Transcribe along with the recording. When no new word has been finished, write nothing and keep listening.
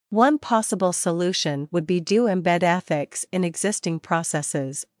One possible solution would be to embed ethics in existing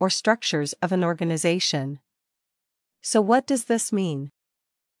processes or structures of an organization. So what does this mean?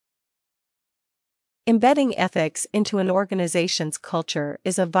 Embedding ethics into an organization's culture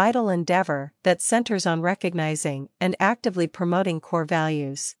is a vital endeavor that centers on recognizing and actively promoting core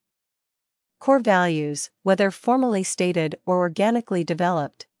values. Core values, whether formally stated or organically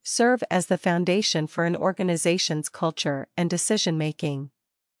developed, serve as the foundation for an organization's culture and decision-making.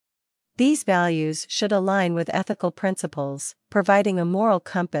 These values should align with ethical principles, providing a moral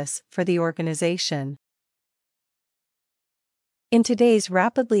compass for the organization. In today's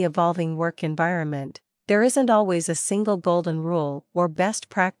rapidly evolving work environment, there isn't always a single golden rule or best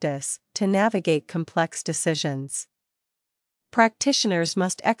practice to navigate complex decisions. Practitioners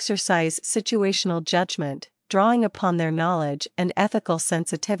must exercise situational judgment, drawing upon their knowledge and ethical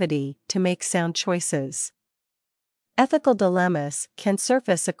sensitivity to make sound choices. Ethical dilemmas can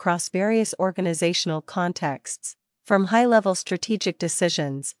surface across various organizational contexts, from high-level strategic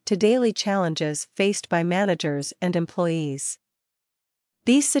decisions to daily challenges faced by managers and employees.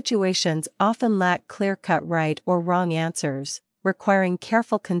 These situations often lack clear-cut right or wrong answers, requiring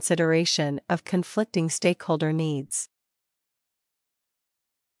careful consideration of conflicting stakeholder needs.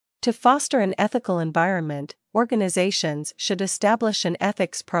 To foster an ethical environment, organizations should establish an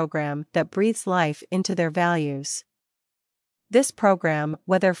ethics program that breathes life into their values. This program,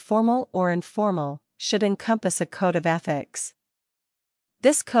 whether formal or informal, should encompass a code of ethics.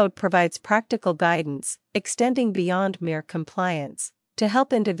 This code provides practical guidance, extending beyond mere compliance, to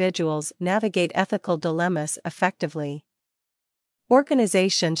help individuals navigate ethical dilemmas effectively.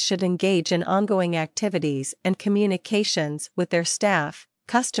 Organizations should engage in ongoing activities and communications with their staff,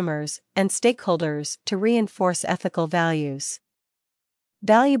 customers, and stakeholders to reinforce ethical values.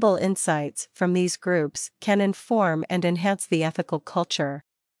 Valuable insights from these groups can inform and enhance the ethical culture.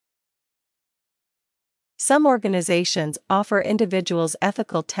 Some organizations offer individuals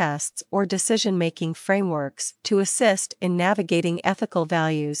ethical tests or decision-making frameworks to assist in navigating ethical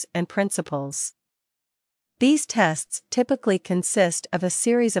values and principles. These tests typically consist of a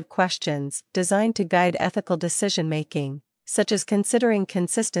series of questions designed to guide ethical decision-making, such as considering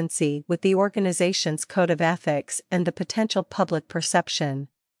consistency with the organization's code of ethics and the potential public perception.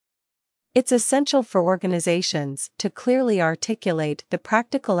 It's essential for organizations to clearly articulate the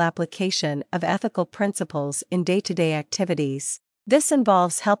practical application of ethical principles in day-to-day activities. This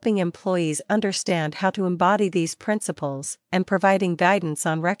involves helping employees understand how to embody these principles and providing guidance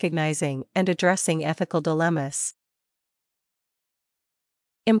on recognizing and addressing ethical dilemmas.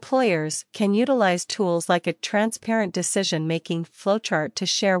 Employers can utilize tools like a transparent decision-making flowchart to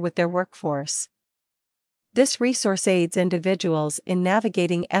share with their workforce. This resource aids individuals in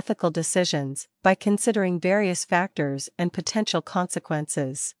navigating ethical decisions by considering various factors and potential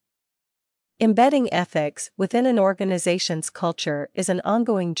consequences. Embedding ethics within an organization's culture is an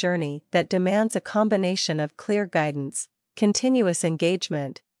ongoing journey that demands a combination of clear guidance, continuous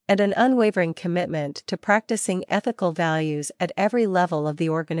engagement, and an unwavering commitment to practicing ethical values at every level of the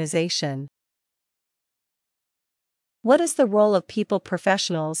organization. What is the role of people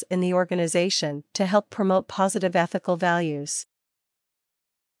professionals in the organization to help promote positive ethical values?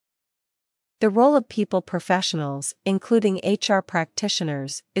 The role of people professionals, including HR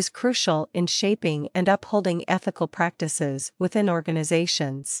practitioners, is crucial in shaping and upholding ethical practices within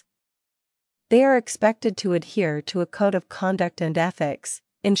organizations. They are expected to adhere to a code of conduct and ethics,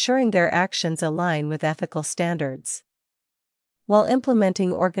 ensuring their actions align with ethical standards. While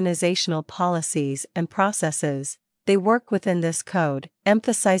implementing organizational policies and processes, they work within this code,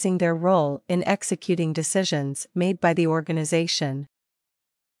 emphasizing their role in executing decisions made by the organization.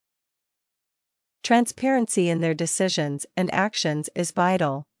 Transparency in their decisions and actions is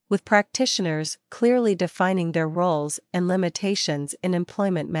vital, with practitioners clearly defining their roles and limitations in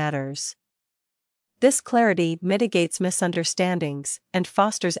employment matters. This clarity mitigates misunderstandings and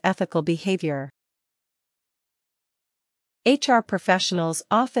fosters ethical behavior. HR professionals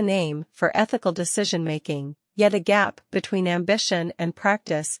often aim for ethical decision-making, yet a gap between ambition and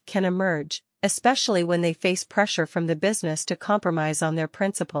practice can emerge, especially when they face pressure from the business to compromise on their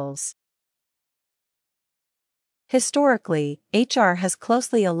principles. Historically, HR has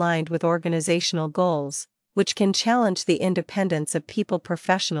closely aligned with organizational goals, which can challenge the independence of people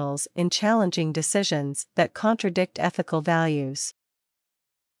professionals in challenging decisions that contradict ethical values.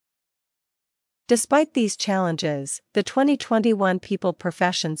 Despite these challenges, the 2021 People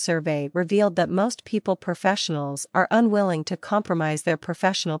Profession Survey revealed that most people professionals are unwilling to compromise their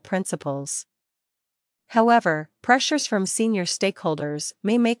professional principles. However, pressures from senior stakeholders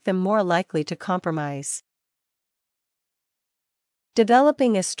may make them more likely to compromise.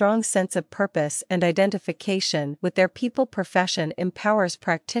 Developing a strong sense of purpose and identification with their people profession empowers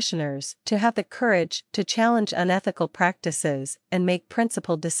practitioners to have the courage to challenge unethical practices and make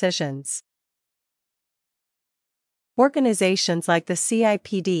principled decisions. Organizations like the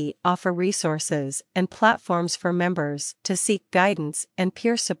CIPD offer resources and platforms for members to seek guidance and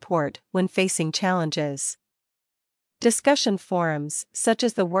peer support when facing challenges. Discussion forums, such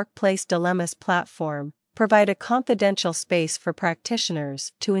as the Workplace Dilemmas platform, provide a confidential space for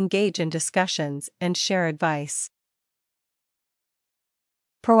practitioners to engage in discussions and share advice.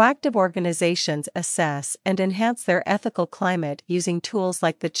 Proactive organizations assess and enhance their ethical climate using tools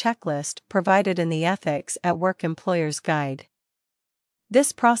like the checklist provided in the Ethics at Work Employer's Guide.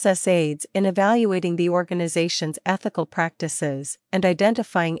 This process aids in evaluating the organization's ethical practices and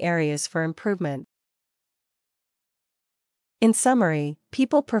identifying areas for improvement. In summary,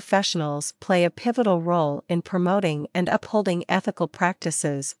 people professionals play a pivotal role in promoting and upholding ethical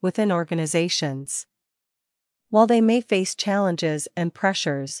practices within organizations. While they may face challenges and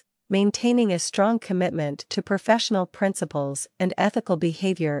pressures, maintaining a strong commitment to professional principles and ethical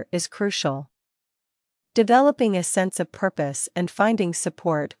behavior is crucial. Developing a sense of purpose and finding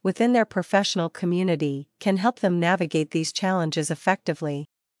support within their professional community can help them navigate these challenges effectively.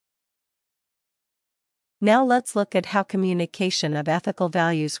 Now let's look at how communication of ethical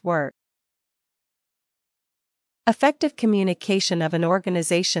values works. Effective communication of an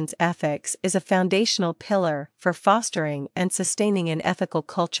organization's ethics is a foundational pillar for fostering and sustaining an ethical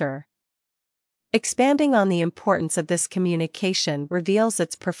culture. Expanding on the importance of this communication reveals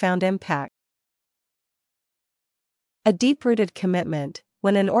its profound impact. A deep-rooted commitment.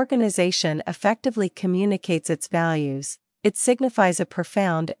 When an organization effectively communicates its values, it signifies a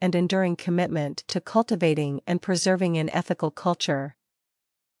profound and enduring commitment to cultivating and preserving an ethical culture.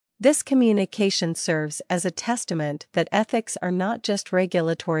 This communication serves as a testament that ethics are not just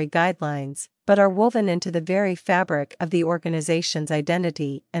regulatory guidelines, but are woven into the very fabric of the organization's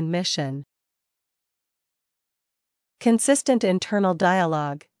identity and mission. Consistent internal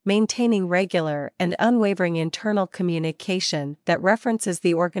dialogue. Maintaining regular and unwavering internal communication that references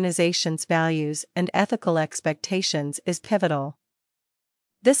the organization's values and ethical expectations is pivotal.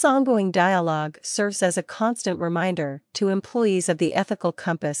 This ongoing dialogue serves as a constant reminder to employees of the ethical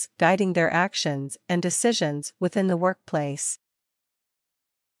compass guiding their actions and decisions within the workplace.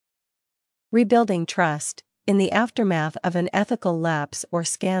 Rebuilding trust. In the aftermath of an ethical lapse or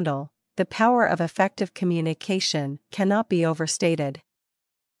scandal, the power of effective communication cannot be overstated.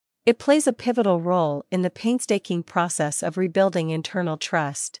 It plays a pivotal role in the painstaking process of rebuilding internal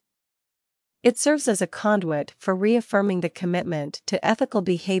trust. It serves as a conduit for reaffirming the commitment to ethical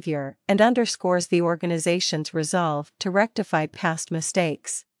behavior and underscores the organization's resolve to rectify past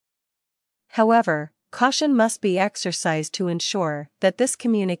mistakes. However, caution must be exercised to ensure that this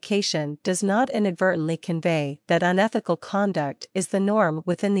communication does not inadvertently convey that unethical conduct is the norm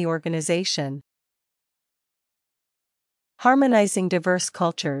within the organization. Harmonizing diverse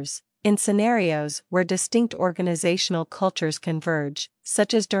cultures. In scenarios where distinct organizational cultures converge,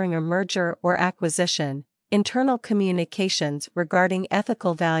 such as during a merger or acquisition, internal communications regarding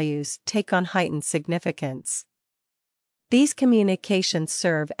ethical values take on heightened significance. These communications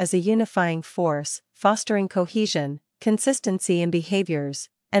serve as a unifying force, fostering cohesion, consistency in behaviors,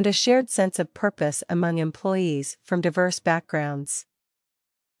 and a shared sense of purpose among employees from diverse backgrounds.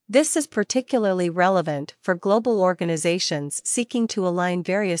 This is particularly relevant for global organizations seeking to align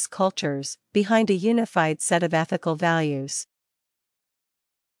various cultures behind a unified set of ethical values.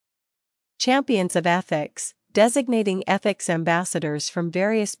 Champions of ethics. Designating ethics ambassadors from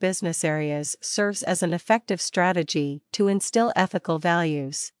various business areas serves as an effective strategy to instill ethical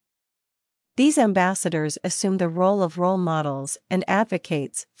values. These ambassadors assume the role of role models and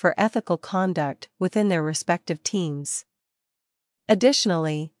advocates for ethical conduct within their respective teams.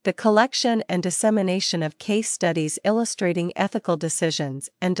 Additionally, the collection and dissemination of case studies illustrating ethical decisions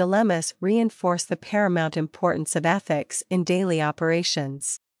and dilemmas reinforce the paramount importance of ethics in daily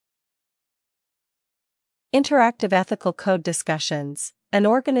operations. Interactive ethical code discussions. An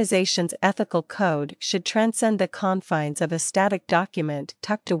organization's ethical code should transcend the confines of a static document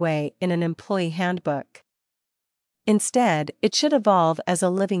tucked away in an employee handbook. Instead, it should evolve as a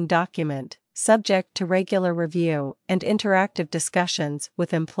living document, subject to regular review and interactive discussions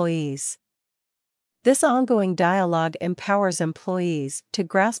with employees. This ongoing dialogue empowers employees to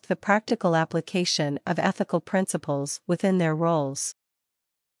grasp the practical application of ethical principles within their roles.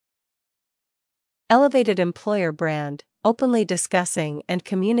 Elevated employer brand. Openly discussing and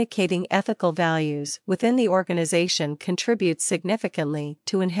communicating ethical values within the organization contributes significantly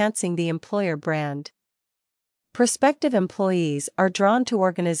to enhancing the employer brand. Prospective employees are drawn to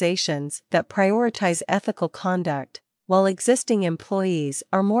organizations that prioritize ethical conduct, while existing employees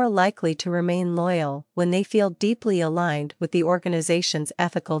are more likely to remain loyal when they feel deeply aligned with the organization's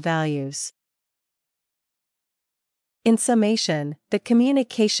ethical values. In summation, the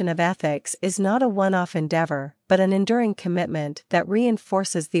communication of ethics is not a one-off endeavor, but an enduring commitment that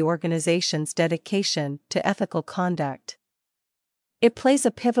reinforces the organization's dedication to ethical conduct. It plays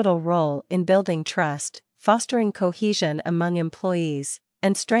a pivotal role in building trust, fostering cohesion among employees,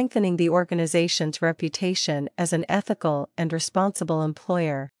 and strengthening the organization's reputation as an ethical and responsible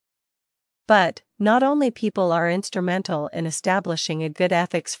employer. But, not only people are instrumental in establishing a good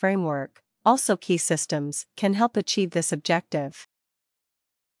ethics framework, also key systems can help achieve this objective.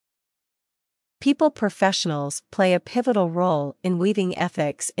 People professionals play a pivotal role in weaving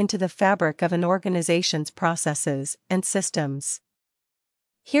ethics into the fabric of an organization's processes and systems.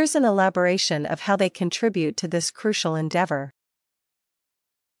 Here's an elaboration of how they contribute to this crucial endeavor.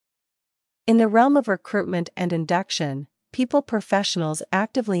 In the realm of recruitment and induction, people professionals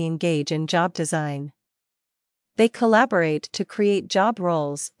actively engage in job design. They collaborate to create job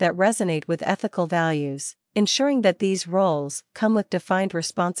roles that resonate with ethical values, ensuring that these roles come with defined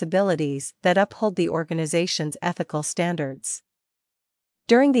responsibilities that uphold the organization's ethical standards.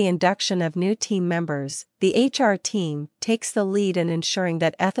 During the induction of new team members, the HR team takes the lead in ensuring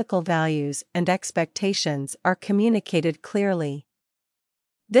that ethical values and expectations are communicated clearly.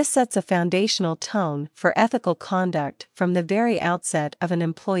 This sets a foundational tone for ethical conduct from the very outset of an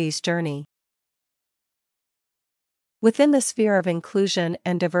employee's journey. Within the sphere of inclusion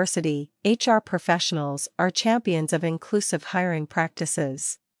and diversity, HR professionals are champions of inclusive hiring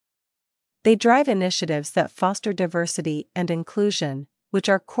practices. They drive initiatives that foster diversity and inclusion, which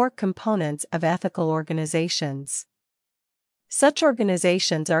are core components of ethical organizations. Such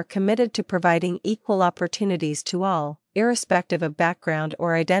organizations are committed to providing equal opportunities to all, irrespective of background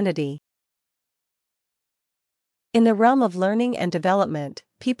or identity. In the realm of learning and development,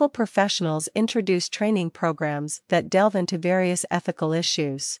 people professionals introduce training programs that delve into various ethical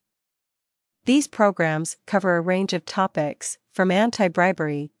issues. These programs cover a range of topics, from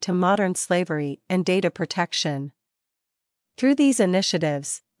anti-bribery to modern slavery and data protection. Through these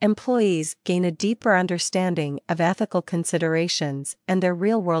initiatives, employees gain a deeper understanding of ethical considerations and their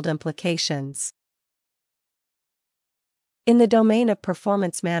real-world implications. In the domain of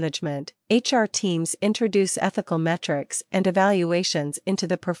performance management, HR teams introduce ethical metrics and evaluations into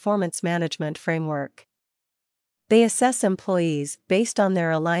the performance management framework. They assess employees based on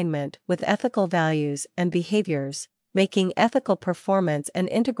their alignment with ethical values and behaviors, making ethical performance an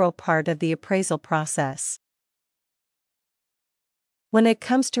integral part of the appraisal process. When it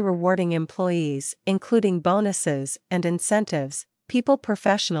comes to rewarding employees, including bonuses and incentives, people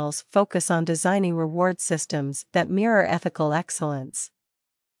professionals focus on designing reward systems that mirror ethical excellence.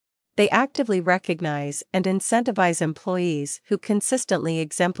 They actively recognize and incentivize employees who consistently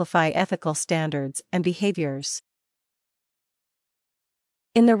exemplify ethical standards and behaviors.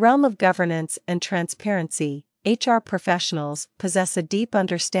 In the realm of governance and transparency, HR professionals possess a deep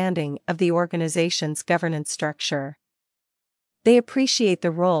understanding of the organization's governance structure. They appreciate the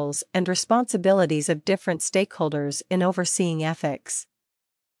roles and responsibilities of different stakeholders in overseeing ethics.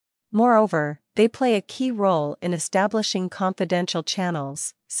 Moreover, they play a key role in establishing confidential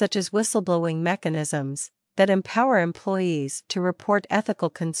channels, such as whistleblowing mechanisms, that empower employees to report ethical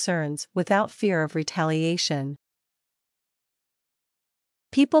concerns without fear of retaliation.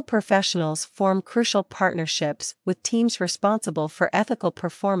 People professionals form crucial partnerships with teams responsible for ethical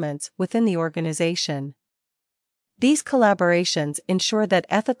performance within the organization. These collaborations ensure that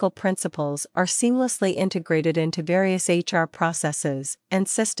ethical principles are seamlessly integrated into various HR processes and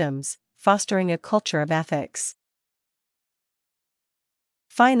systems, fostering a culture of ethics.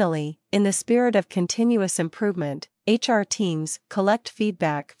 Finally, in the spirit of continuous improvement, HR teams collect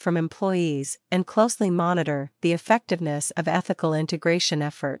feedback from employees and closely monitor the effectiveness of ethical integration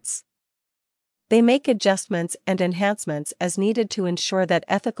efforts. They make adjustments and enhancements as needed to ensure that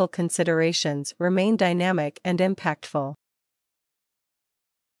ethical considerations remain dynamic and impactful.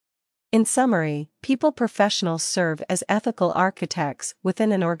 In summary, people professionals serve as ethical architects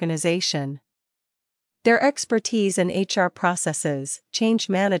within an organization. Their expertise in HR processes, change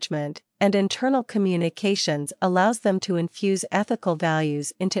management, and internal communications allows them to infuse ethical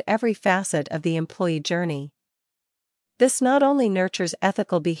values into every facet of the employee journey. This not only nurtures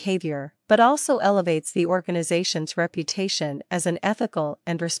ethical behavior, but also elevates the organization's reputation as an ethical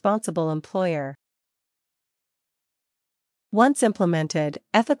and responsible employer. Once implemented,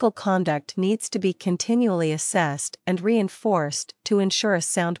 ethical conduct needs to be continually assessed and reinforced to ensure a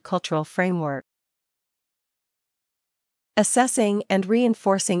sound cultural framework. Assessing and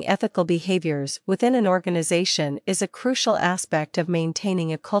reinforcing ethical behaviors within an organization is a crucial aspect of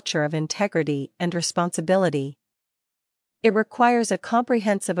maintaining a culture of integrity and responsibility. It requires a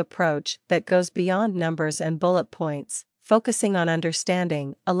comprehensive approach that goes beyond numbers and bullet points, focusing on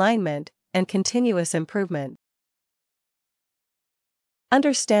understanding, alignment, and continuous improvement.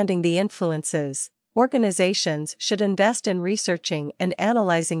 Understanding the influences, organizations should invest in researching and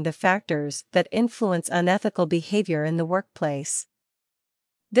analyzing the factors that influence unethical behavior in the workplace.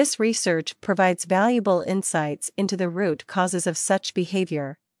 This research provides valuable insights into the root causes of such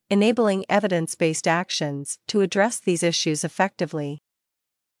behavior, enabling evidence-based actions to address these issues effectively.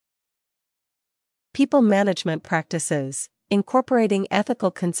 People management practices. Incorporating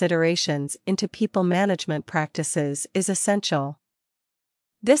ethical considerations into people management practices is essential.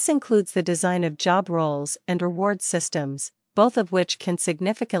 This includes the design of job roles and reward systems, both of which can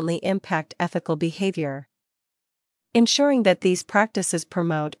significantly impact ethical behavior. Ensuring that these practices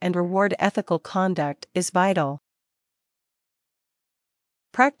promote and reward ethical conduct is vital.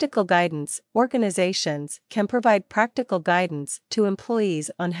 Practical guidance. Organizations can provide practical guidance to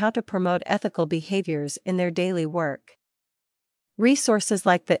employees on how to promote ethical behaviors in their daily work. Resources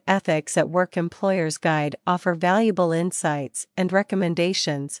like the Ethics at Work Employers Guide offer valuable insights and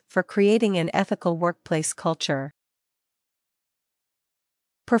recommendations for creating an ethical workplace culture.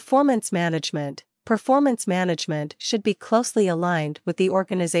 Performance management. Performance management should be closely aligned with the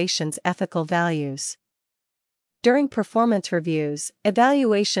organization's ethical values. During performance reviews,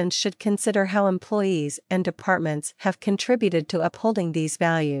 evaluations should consider how employees and departments have contributed to upholding these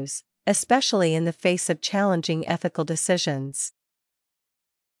values, especially in the face of challenging ethical decisions.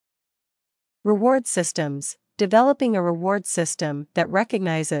 Reward systems. Developing a reward system that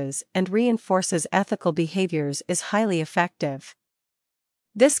recognizes and reinforces ethical behaviors is highly effective.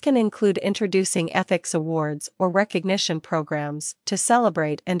 This can include introducing ethics awards or recognition programs to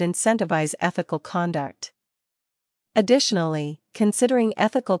celebrate and incentivize ethical conduct. Additionally, considering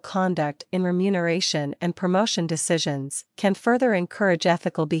ethical conduct in remuneration and promotion decisions can further encourage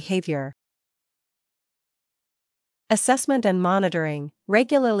ethical behavior. Assessment and monitoring.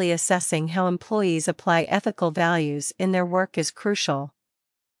 Regularly assessing how employees apply ethical values in their work is crucial.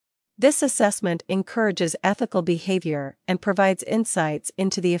 This assessment encourages ethical behavior and provides insights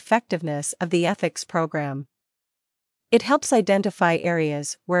into the effectiveness of the ethics program. It helps identify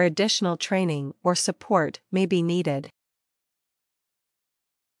areas where additional training or support may be needed.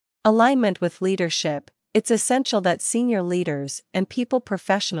 Alignment with leadership. It's essential that senior leaders and people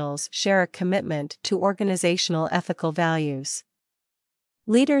professionals share a commitment to organizational ethical values.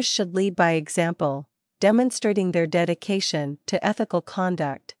 Leaders should lead by example, demonstrating their dedication to ethical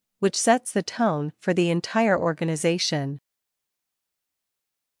conduct, which sets the tone for the entire organization.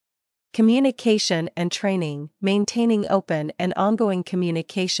 Communication and training. Maintaining open and ongoing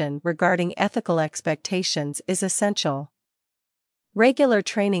communication regarding ethical expectations is essential. Regular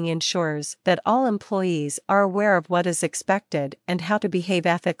training ensures that all employees are aware of what is expected and how to behave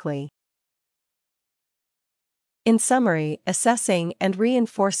ethically. In summary, assessing and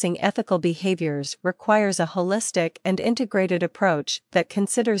reinforcing ethical behaviors requires a holistic and integrated approach that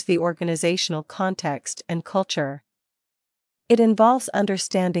considers the organizational context and culture. It involves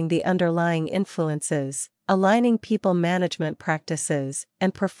understanding the underlying influences, aligning people management practices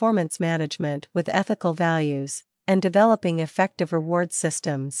and performance management with ethical values, and developing effective reward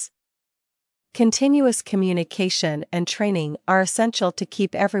systems. Continuous communication and training are essential to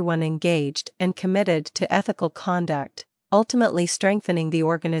keep everyone engaged and committed to ethical conduct, ultimately strengthening the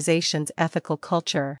organization's ethical culture.